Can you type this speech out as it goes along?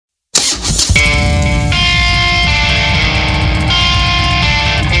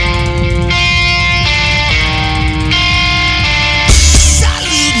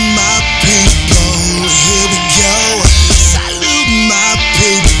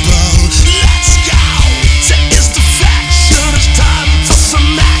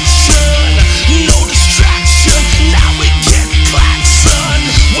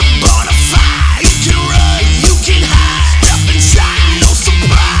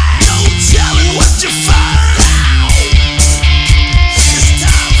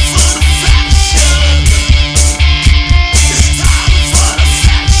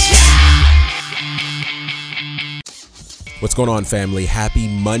going on, family? Happy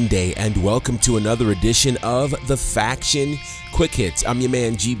Monday and welcome to another edition of The Faction Quick Hits. I'm your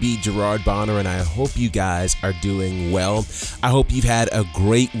man, GB Gerard Bonner, and I hope you guys are doing well. I hope you've had a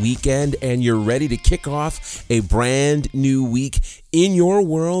great weekend and you're ready to kick off a brand new week in your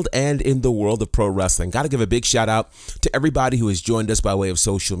world and in the world of pro wrestling. Got to give a big shout out to everybody who has joined us by way of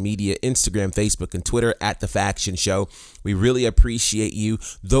social media, Instagram, Facebook, and Twitter at The Faction Show. We really appreciate you.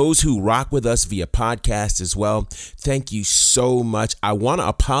 Those who rock with us via podcast as well, thank you so much. I want to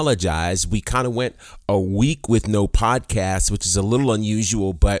apologize. We kind of went a week with no podcast, which is a little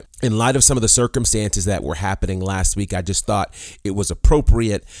unusual, but in light of some of the circumstances that were happening last week, I just thought it was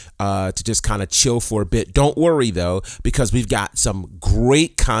appropriate to just kind of chill for a bit. Don't worry, though, because we've got some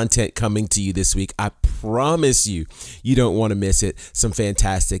great content coming to you this week. I promise you, you don't want to miss it. Some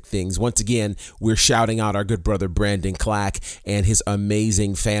fantastic things. Once again, we're shouting out our good brother, Brandon Clack, and his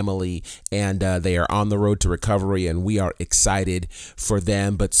amazing family, and they are on the road to recovery, and we are excited for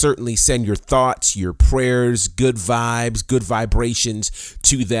them. But certainly send your thoughts, your prayers, good vibes, good vibrations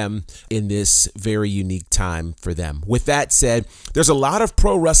to them in this very unique time for them. With that said, there's a lot of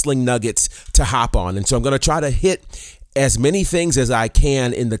pro wrestling nuggets to hop on, and so I'm going to try to hit as many things as I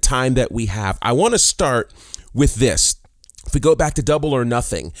can in the time that we have. I want to start with this. If we go back to Double or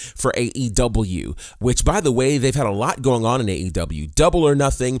Nothing for AEW, which, by the way, they've had a lot going on in AEW. Double or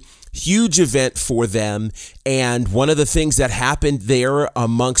Nothing, huge event for them. And one of the things that happened there,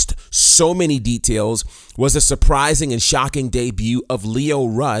 amongst so many details, was a surprising and shocking debut of Lio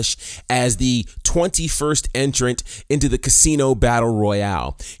Rush as the 21st entrant into the Casino Battle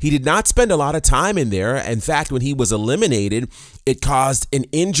Royale. He did not spend a lot of time in there. In fact, when he was eliminated, it caused an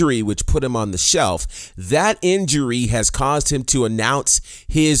injury which put him on the shelf. That injury has caused him to announce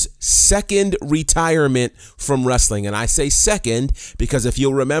his second retirement from wrestling. And I say second because if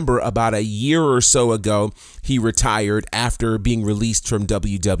you'll remember, about a year or so ago, he retired after being released from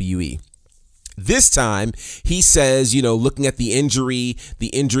WWE. This time, he says, looking at the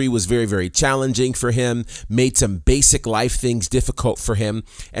injury was very, very challenging for him, made some basic life things difficult for him.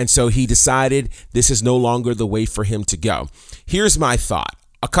 And so he decided this is no longer the way for him to go. Here's my thought.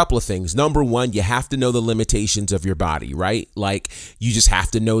 A couple of things. Number one, you have to know the limitations of your body, right? Like, you just have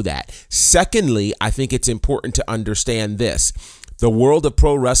to know that. Secondly, I think it's important to understand this. The world of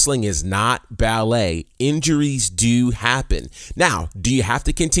pro wrestling is not ballet. Injuries do happen. Now, do you have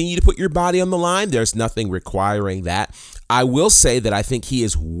to continue to put your body on the line? There's nothing requiring that. I will say that I think he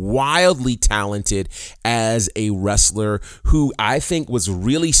is wildly talented as a wrestler who I think was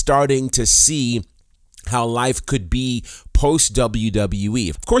really starting to see how life could be post WWE.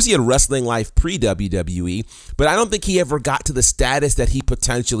 Of course, he had a wrestling life pre-WWE, but I don't think he ever got to the status that he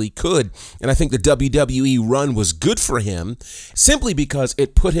potentially could. And I think the WWE run was good for him simply because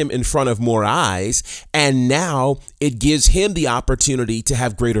it put him in front of more eyes. And now it gives him the opportunity to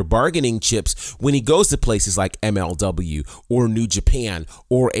have greater bargaining chips when he goes to places like MLW or New Japan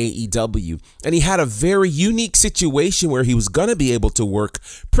or AEW. And he had a very unique situation where he was going to be able to work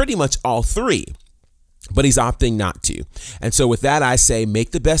pretty much all three. But he's opting not to. And so with that, I say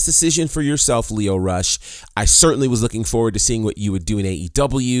make the best decision for yourself, Lio Rush. I certainly was looking forward to seeing what you would do in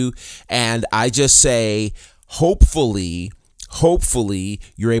AEW. And I just say, hopefully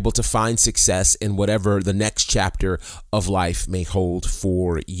you're able to find success in whatever the next chapter of life may hold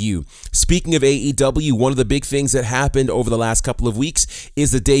for you. Speaking of AEW, one of the big things that happened over the last couple of weeks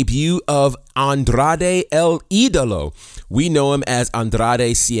is the debut of Andrade El Idolo. We know him as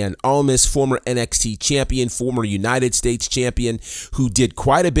Andrade Cien Almas, former NXT champion, former United States champion, who did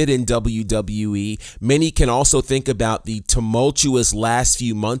quite a bit in WWE. Many can also think about the tumultuous last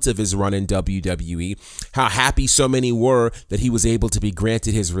few months of his run in WWE, how happy so many were that he was able to be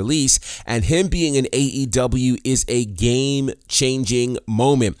granted his release, and him being in AEW is a game-changing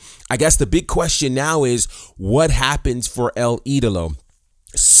moment. I guess the big question now is, what happens for El Idolo?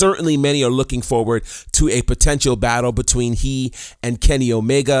 Certainly many are looking forward to a potential battle between he and Kenny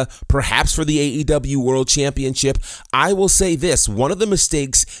Omega, perhaps for the AEW World Championship. I will say this, one of the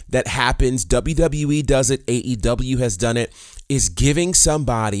mistakes that happens, WWE does it, AEW has done it, is giving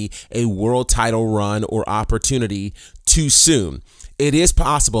somebody a world title run or opportunity too soon. It is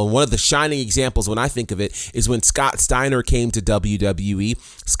possible, and one of the shining examples when I think of it is when Scott Steiner came to WWE.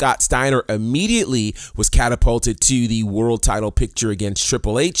 Scott Steiner immediately was catapulted to the world title picture against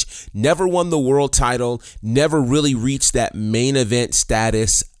Triple H, never won the world title, never really reached that main event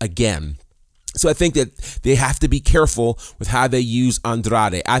status again. So I think that they have to be careful with how they use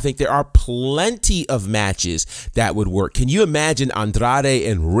Andrade. I think there are plenty of matches that would work. Can you imagine Andrade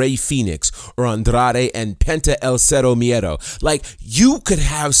and Rey Fenix or Andrade and Penta El Cero Miedo? Like, you could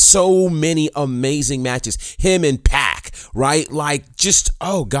have so many amazing matches. Him and Pac. back, right? Like just,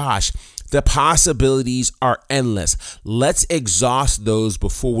 oh gosh, the possibilities are endless. Let's exhaust those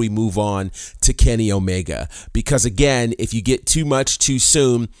before we move on to Kenny Omega. Because again, if you get too much too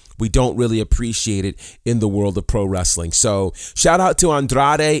soon, we don't really appreciate it in the world of pro wrestling. So shout out to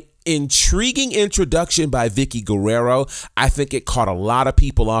Andrade. Intriguing introduction by Vicky Guerrero. I think it caught a lot of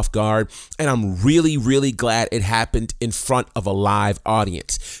people off guard, and I'm really, really glad it happened in front of a live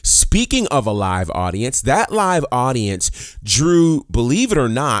audience. Speaking of a live audience, that live audience drew, believe it or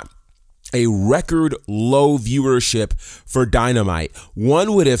not, a record low viewership for Dynamite.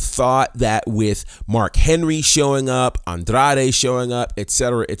 One would have thought that with Mark Henry showing up, Andrade showing up,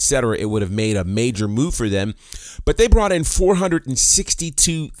 etc., it would have made a major move for them. But they brought in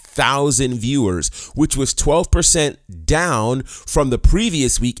 462,000 viewers, which was 12% down from the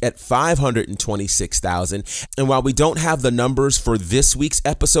previous week at 526,000. And while we don't have the numbers for this week's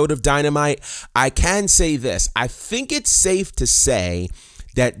episode of Dynamite, I can say this. I think it's safe to say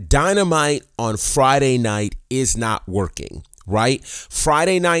that Dynamite on Friday night is not working, right?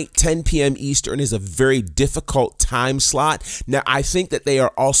 Friday night, 10 p.m. Eastern is a very difficult time slot. Now, I think that they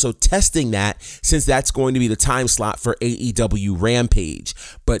are also testing that since that's going to be the time slot for AEW Rampage.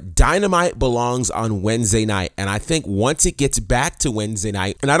 But Dynamite belongs on Wednesday night. And I think once it gets back to Wednesday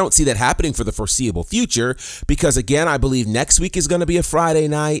night, and I don't see that happening for the foreseeable future, because again, I believe next week is going to be a Friday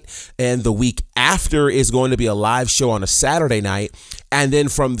night and the week after is going to be a live show on a Saturday night. And then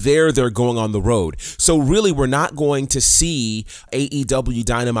from there, they're going on the road. So really, we're not going to see AEW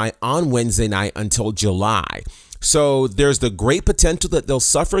Dynamite on Wednesday night until July. So there's the great potential that they'll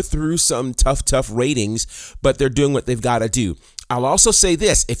suffer through some tough ratings, but they're doing what they've got to do. I'll also say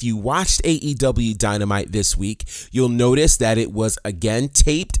this, if you watched AEW Dynamite this week, you'll notice that it was again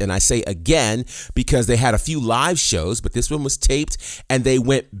taped, and I say again because they had a few live shows, but this one was taped, and they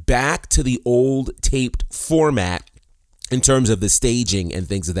went back to the old taped format in terms of the staging and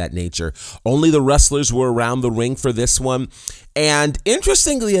things of that nature. Only the wrestlers were around the ring for this one. And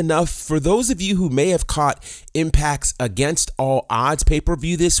interestingly enough, for those of you who may have caught Impact's Against All Odds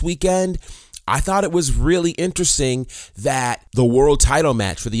pay-per-view this weekend, I thought it was really interesting that the world title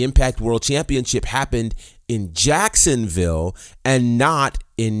match for the Impact World Championship happened in Jacksonville and not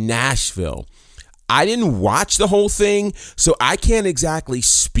in Nashville. I didn't watch the whole thing, so I can't exactly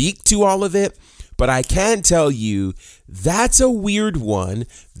speak to all of it, but I can tell you that's a weird one,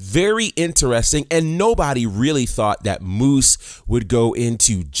 very interesting, and nobody really thought that Moose would go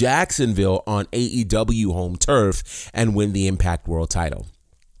into Jacksonville on AEW home turf and win the Impact World title.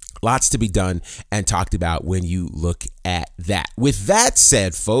 Lots to be done and talked about when you look at that. With that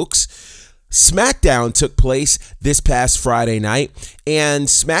said, folks, SmackDown took place this past Friday night, and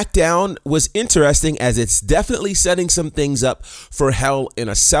SmackDown was interesting as it's definitely setting some things up for Hell in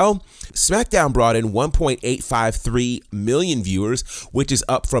a Cell. SmackDown brought in 1.853 million viewers, which is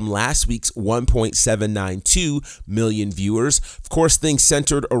up from last week's 1.792 million viewers. Of course, things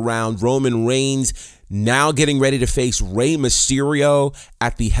centered around Roman Reigns now getting ready to face Rey Mysterio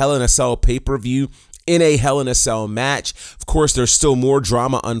at the Hell in a Cell pay-per-view in a Hell in a Cell match. Of course, there's still more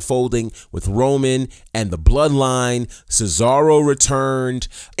drama unfolding with Roman and the Bloodline. Cesaro returned.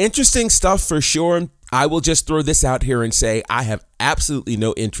 Interesting stuff for sure. I will just throw this out here and say I have absolutely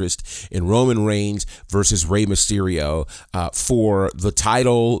no interest in Roman Reigns versus Rey Mysterio for the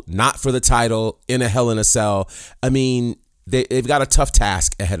title, not for the title, in a Hell in a Cell. I mean, they've got a tough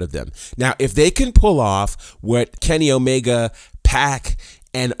task ahead of them. Now, if they can pull off what Kenny Omega, Pac,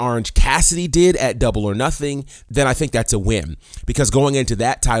 and Orange Cassidy did at Double or Nothing, then I think that's a win. Because going into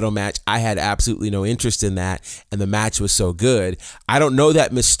that title match, I had absolutely no interest in that, and the match was so good. I don't know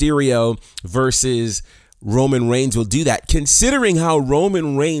that Mysterio versus Roman Reigns will do that, considering how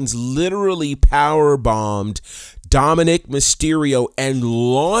Roman Reigns literally powerbombed Dominic Mysterio and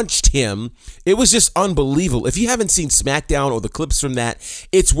launched him. It was just unbelievable. If you haven't seen SmackDown or the clips from that,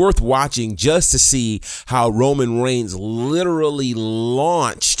 it's worth watching just to see how Roman Reigns literally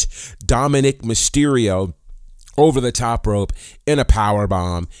launched Dominic Mysterio over the top rope in a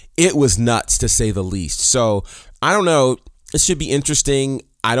powerbomb. It was nuts, to say the least. So I don't know. It should be interesting.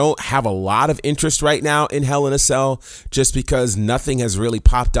 I don't have a lot of interest right now in Hell in a Cell just because nothing has really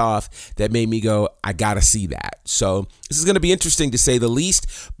popped off that made me go, I gotta see that. So this is going to be interesting to say the least,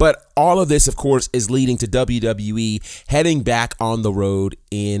 but all of this, of course, is leading to WWE heading back on the road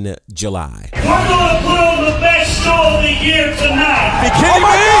in July. We're going to put on the best show of the year tonight. Are you kidding me?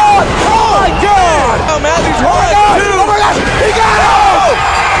 God. Oh my God! Oh, Matthew's right. Oh my God! He got him!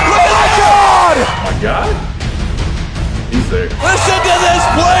 Oh my God! My God? He's there. Listen to this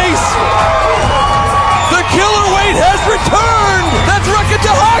place! The killer weight has returned! That's Raka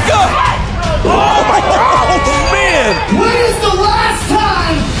Tahaka! Oh my God! Oh man!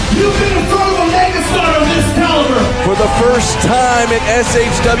 first time in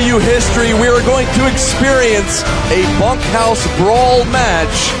SHW history, we are going to experience a bunkhouse brawl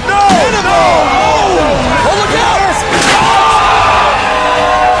match. No! Oh, look out!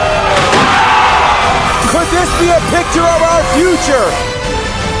 Could this be a picture of our future?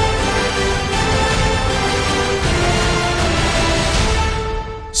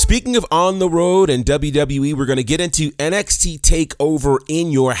 Speaking of on the road and WWE, we're going to get into NXT TakeOver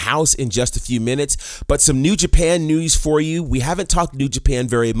in your house in just a few minutes, but some New Japan news for you. We haven't talked New Japan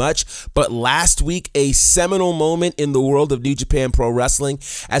very much, but last week, a seminal moment in the world of New Japan Pro Wrestling.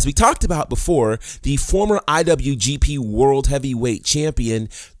 As we talked about before, the former IWGP World Heavyweight Champion,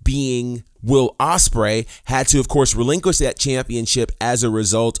 being Will Ospreay, had to, of course, relinquish that championship as a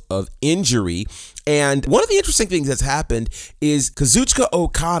result of injury. And one of the interesting things that's happened is Kazuchika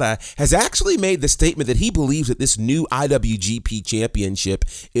Okada has actually made the statement that he believes that this new IWGP championship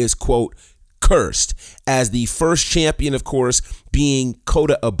is, quote, cursed, as the first champion, of course, being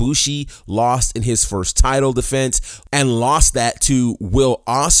Kota Ibushi, lost in his first title defense and lost that to Will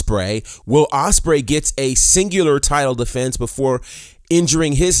Ospreay. Will Ospreay gets a singular title defense before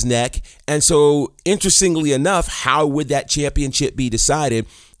injuring his neck. And so, interestingly enough, how would that championship be decided?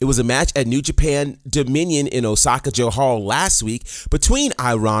 It was a match at New Japan Dominion in Osaka-jo Hall last week between,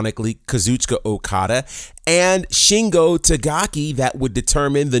 ironically, Kazuchika Okada and Shingo Takagi that would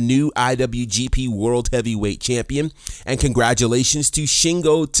determine the new IWGP World Heavyweight Champion. And congratulations to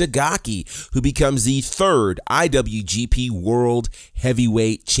Shingo Takagi, who becomes the third IWGP World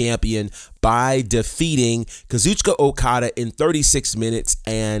Heavyweight Champion by defeating Kazuchika Okada in 36 minutes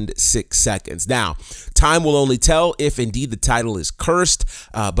and 6 seconds. Now, time will only tell if indeed the title is cursed,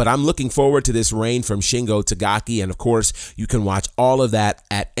 but I'm looking forward to this reign from Shingo Takagi, and of course, you can watch all of that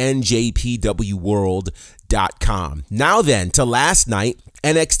at njpwworld.com. Now then, to last night,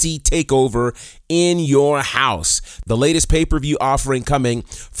 NXT TakeOver in your house. The latest pay-per-view offering coming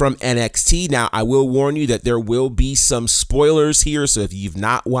from NXT. Now, I will warn you that there will be some spoilers here, so if you've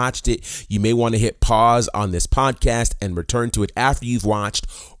not watched it, you may want to hit pause on this podcast and return to it after you've watched,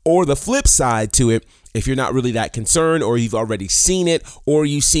 or the flip side to it, if you're not really that concerned, or you've already seen it, or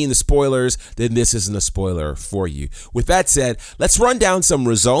you've seen the spoilers, then this isn't a spoiler for you. With that said, let's run down some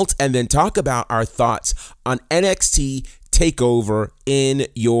results and then talk about our thoughts on NXT TakeOver in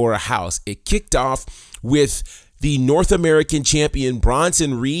your house. It kicked off with the North American champion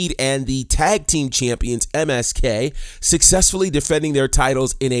Bronson Reed and the tag team champions MSK successfully defending their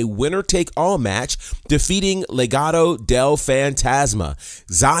titles in a winner-take-all match, defeating Legado del Fantasma.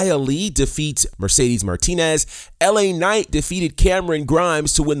 Xia Li defeats Mercedes Martinez. LA Knight defeated Cameron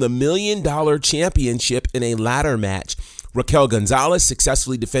Grimes to win the $1 million championship in a ladder match. Raquel Gonzalez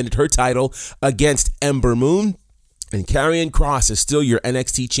successfully defended her title against Ember Moon. And Karrion Kross is still your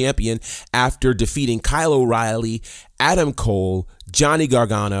NXT champion after defeating Kyle O'Reilly, Adam Cole, Johnny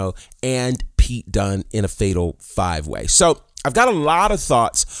Gargano, and Pete Dunne in a fatal 5-way. So I've got a lot of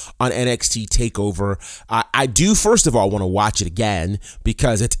thoughts on NXT TakeOver. I do, first of all, want to watch it again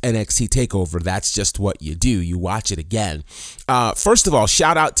because it's NXT TakeOver. That's just what you do. You watch it again. First of all,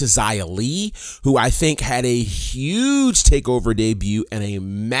 shout out to Xia Li, who I think had a huge TakeOver debut and a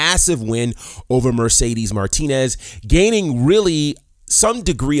massive win over Mercedes Martinez, gaining really some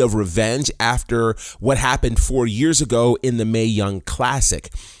degree of revenge after what happened 4 years ago in the Mae Young Classic.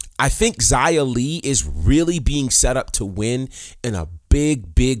 I think Xia Li is really being set up to win in a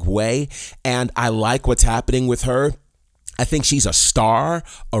big, big way, and I like what's happening with her. I think she's a star,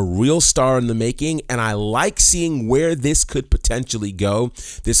 a real star in the making, and I like seeing where this could potentially go.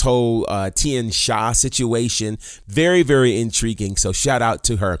 This whole Tian Sha situation, very, very intriguing, so shout out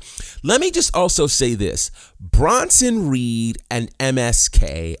to her. Let me just also say this. Bronson Reed and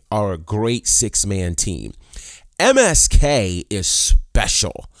MSK are a great six-man team. MSK is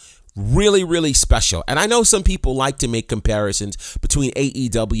special. Really, really special. And I know some people like to make comparisons between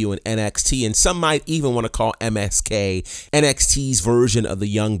AEW and NXT, and some might even want to call MSK NXT's version of the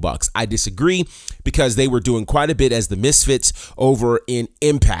Young Bucks. I disagree because they were doing quite a bit as the Misfits over in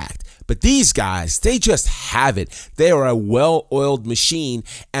Impact. But these guys, they just have it. They are a well-oiled machine,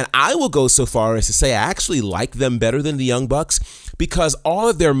 and I will go so far as to say I actually like them better than the Young Bucks because all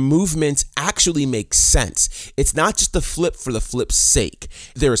of their movements actually make sense. It's not just a flip for the flip's sake.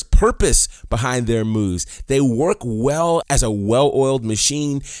 There is purpose behind their moves. They work well as a well-oiled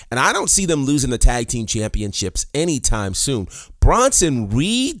machine, and I don't see them losing the tag team championships anytime soon. Bronson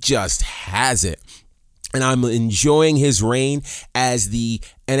Reed just has it. And I'm enjoying his reign as the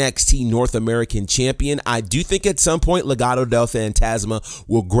NXT North American champion. I do think at some point Legado del Fantasma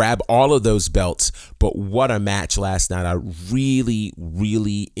will grab all of those belts. But what a match last night. I really,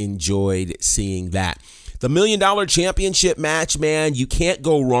 really enjoyed seeing that. The $1 Million Championship match, man, you can't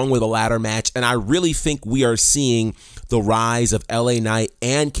go wrong with a ladder match, and I really think we are seeing the rise of LA Knight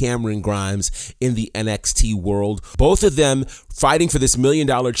and Cameron Grimes in the NXT world. Both of them fighting for this $1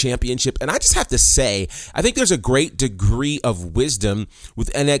 Million Championship. And I just have to say, I think there's a great degree of wisdom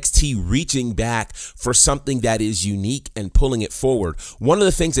with NXT reaching back for something that is unique and pulling it forward. One of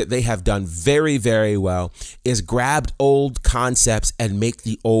the things that they have done very, very well is grabbed old concepts and make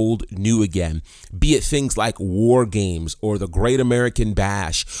the old new again. Be it things like War Games or the Great American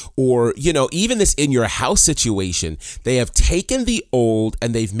Bash or, even this In Your House situation. They have taken the old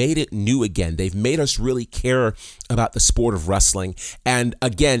and they've made it new again. They've made us really care about the sport of wrestling. And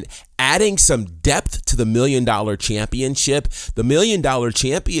again, adding some depth to the $1 Million Championship. The $1 Million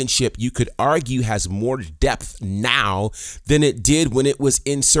Championship, you could argue, has more depth now than it did when it was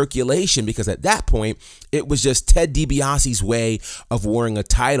in circulation, because at that point, it was just Ted DiBiase's way of wearing a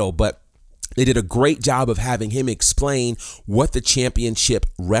title. But they did a great job of having him explain what the championship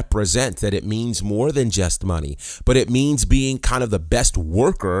represents, that it means more than just money, but it means being kind of the best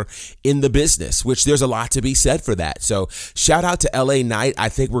worker in the business, which there's a lot to be said for that. So shout out to LA Knight. I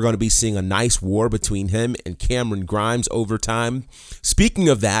think we're going to be seeing a nice war between him and Cameron Grimes over time. Speaking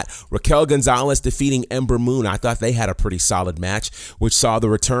of that, Raquel Gonzalez defeating Ember Moon. I thought they had a pretty solid match, which saw the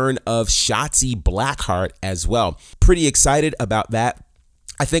return of Shotzi Blackheart as well. Pretty excited about that.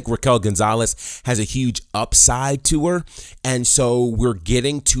 I think Raquel Gonzalez has a huge upside to her, and so we're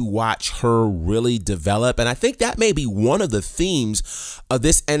getting to watch her really develop. And I think that may be one of the themes of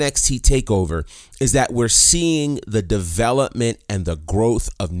this NXT takeover, is that we're seeing the development and the growth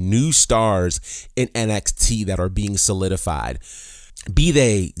of new stars in NXT that are being solidified. Be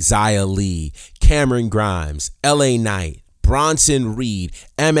they Xia Li, Cameron Grimes, LA Knight, Bronson Reed,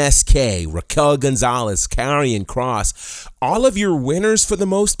 MSK, Raquel Gonzalez, Karrion Kross. All of your winners, for the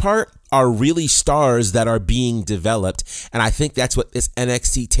most part, are really stars that are being developed. And I think that's what this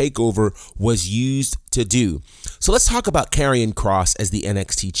NXT takeover was used to do. So let's talk about Karrion Kross as the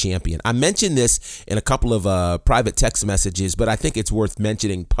NXT champion. I mentioned this in a couple of private text messages, but I think it's worth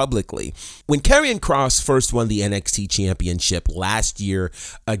mentioning publicly. When Karrion Kross first won the NXT championship last year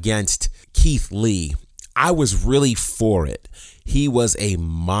against Keith Lee, I was really for it. He was a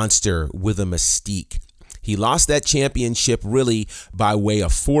monster with a mystique. He lost that championship really by way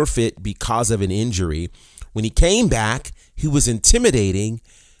of forfeit because of an injury. When he came back, he was intimidating,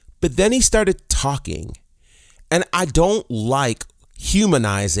 but then he started talking. And I don't like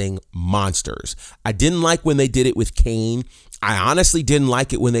humanizing monsters. I didn't like when they did it with Kane. I honestly didn't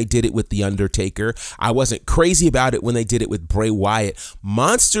like it when they did it with The Undertaker. I wasn't crazy about it when they did it with Bray Wyatt.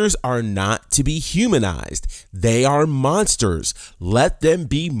 Monsters are not to be humanized. They are monsters. Let them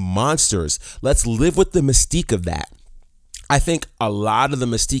be monsters. Let's live with the mystique of that. I think a lot of the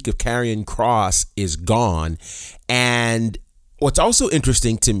mystique of Karrion Kross is gone. And what's also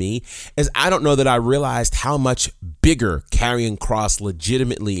interesting to me is I don't know that I realized how much bigger Karrion Kross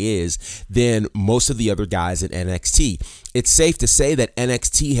legitimately is than most of the other guys in NXT. It's safe to say that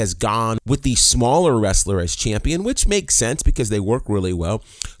NXT has gone with the smaller wrestler as champion, which makes sense because they work really well.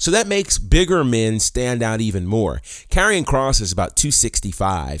 So that makes bigger men stand out even more. Karrion Kross is about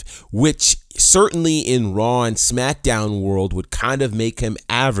 265, which certainly in Raw and SmackDown world would kind of make him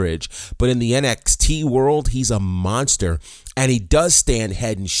average, but in the NXT world, he's a monster. And he does stand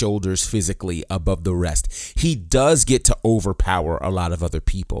head and shoulders physically above the rest. He does get to overpower a lot of other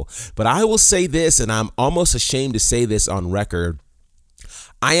people. But I will say this, and I'm almost ashamed to say this on record,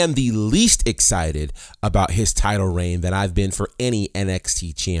 I am the least excited about his title reign that I've been for any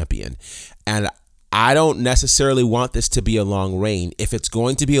NXT champion. And I don't necessarily want this to be a long reign. If it's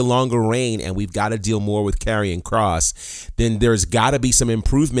going to be a longer reign and we've got to deal more with Karrion Kross, then there's got to be some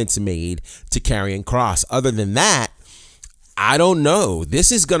improvements made to Karrion Kross. Other than that, I don't know.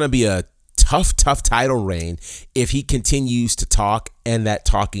 This is going to be a tough title reign if he continues to talk and that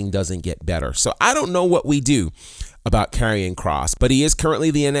talking doesn't get better. So I don't know what we do about Karrion Kross, but he is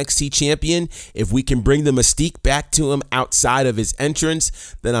currently the NXT champion. If we can bring the mystique back to him outside of his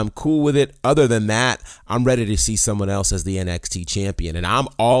entrance, then I'm cool with it. Other than that, I'm ready to see someone else as the NXT champion, and I'm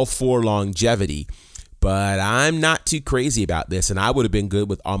all for longevity. But I'm not too crazy about this, and I would have been good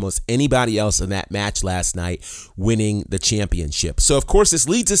with almost anybody else in that match last night winning the championship. So, of course, this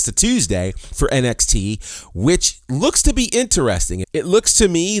leads us to Tuesday for NXT, which looks to be interesting. It looks to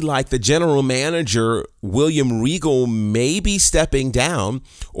me like the general manager, William Regal, may be stepping down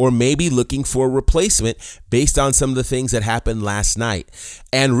or maybe looking for a replacement based on some of the things that happened last night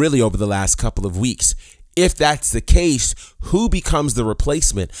and really over the last couple of weeks. If that's the case, who becomes the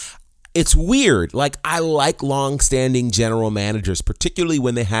replacement? It's weird. Like, I like long-standing general managers, particularly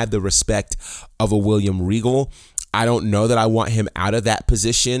when they have the respect of a William Regal. I don't know that I want him out of that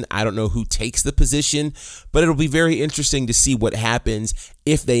position. I don't know who takes the position, but it'll be very interesting to see what happens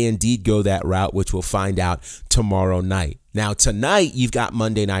if they indeed go that route, which we'll find out tomorrow night. Now, tonight, you've got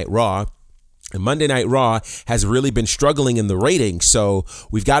Monday Night Raw. And Monday Night Raw has really been struggling in the ratings, so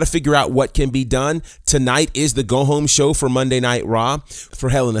we've got to figure out what can be done. Tonight is the go-home show for Monday Night Raw for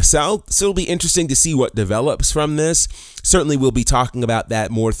Hell in a Cell, so it'll be interesting to see what develops from this. Certainly, we'll be talking about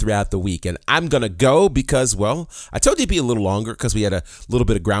that more throughout the week. And I'm going to go because, well, I told you it'd be a little longer because we had a little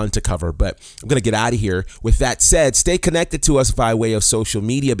bit of ground to cover, but I'm going to get out of here. With that said, stay connected to us by way of social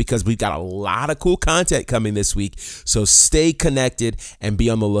media because we've got a lot of cool content coming this week, so stay connected and be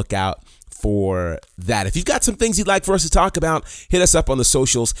on the lookout for that. If you've got some things you'd like for us to talk about, hit us up on the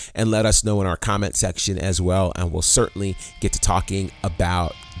socials and let us know in our comment section as well, and we'll certainly get to talking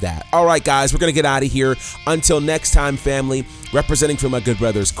about that. All right, guys, we're going to get out of here. Until next time, family, representing for my good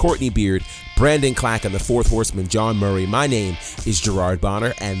brothers Courtney Beard, Brandon Clack, and the Fourth Horseman John Murray, my name is Gerard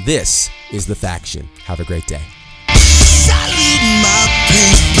Bonner, and this is The Faction. Have a great day.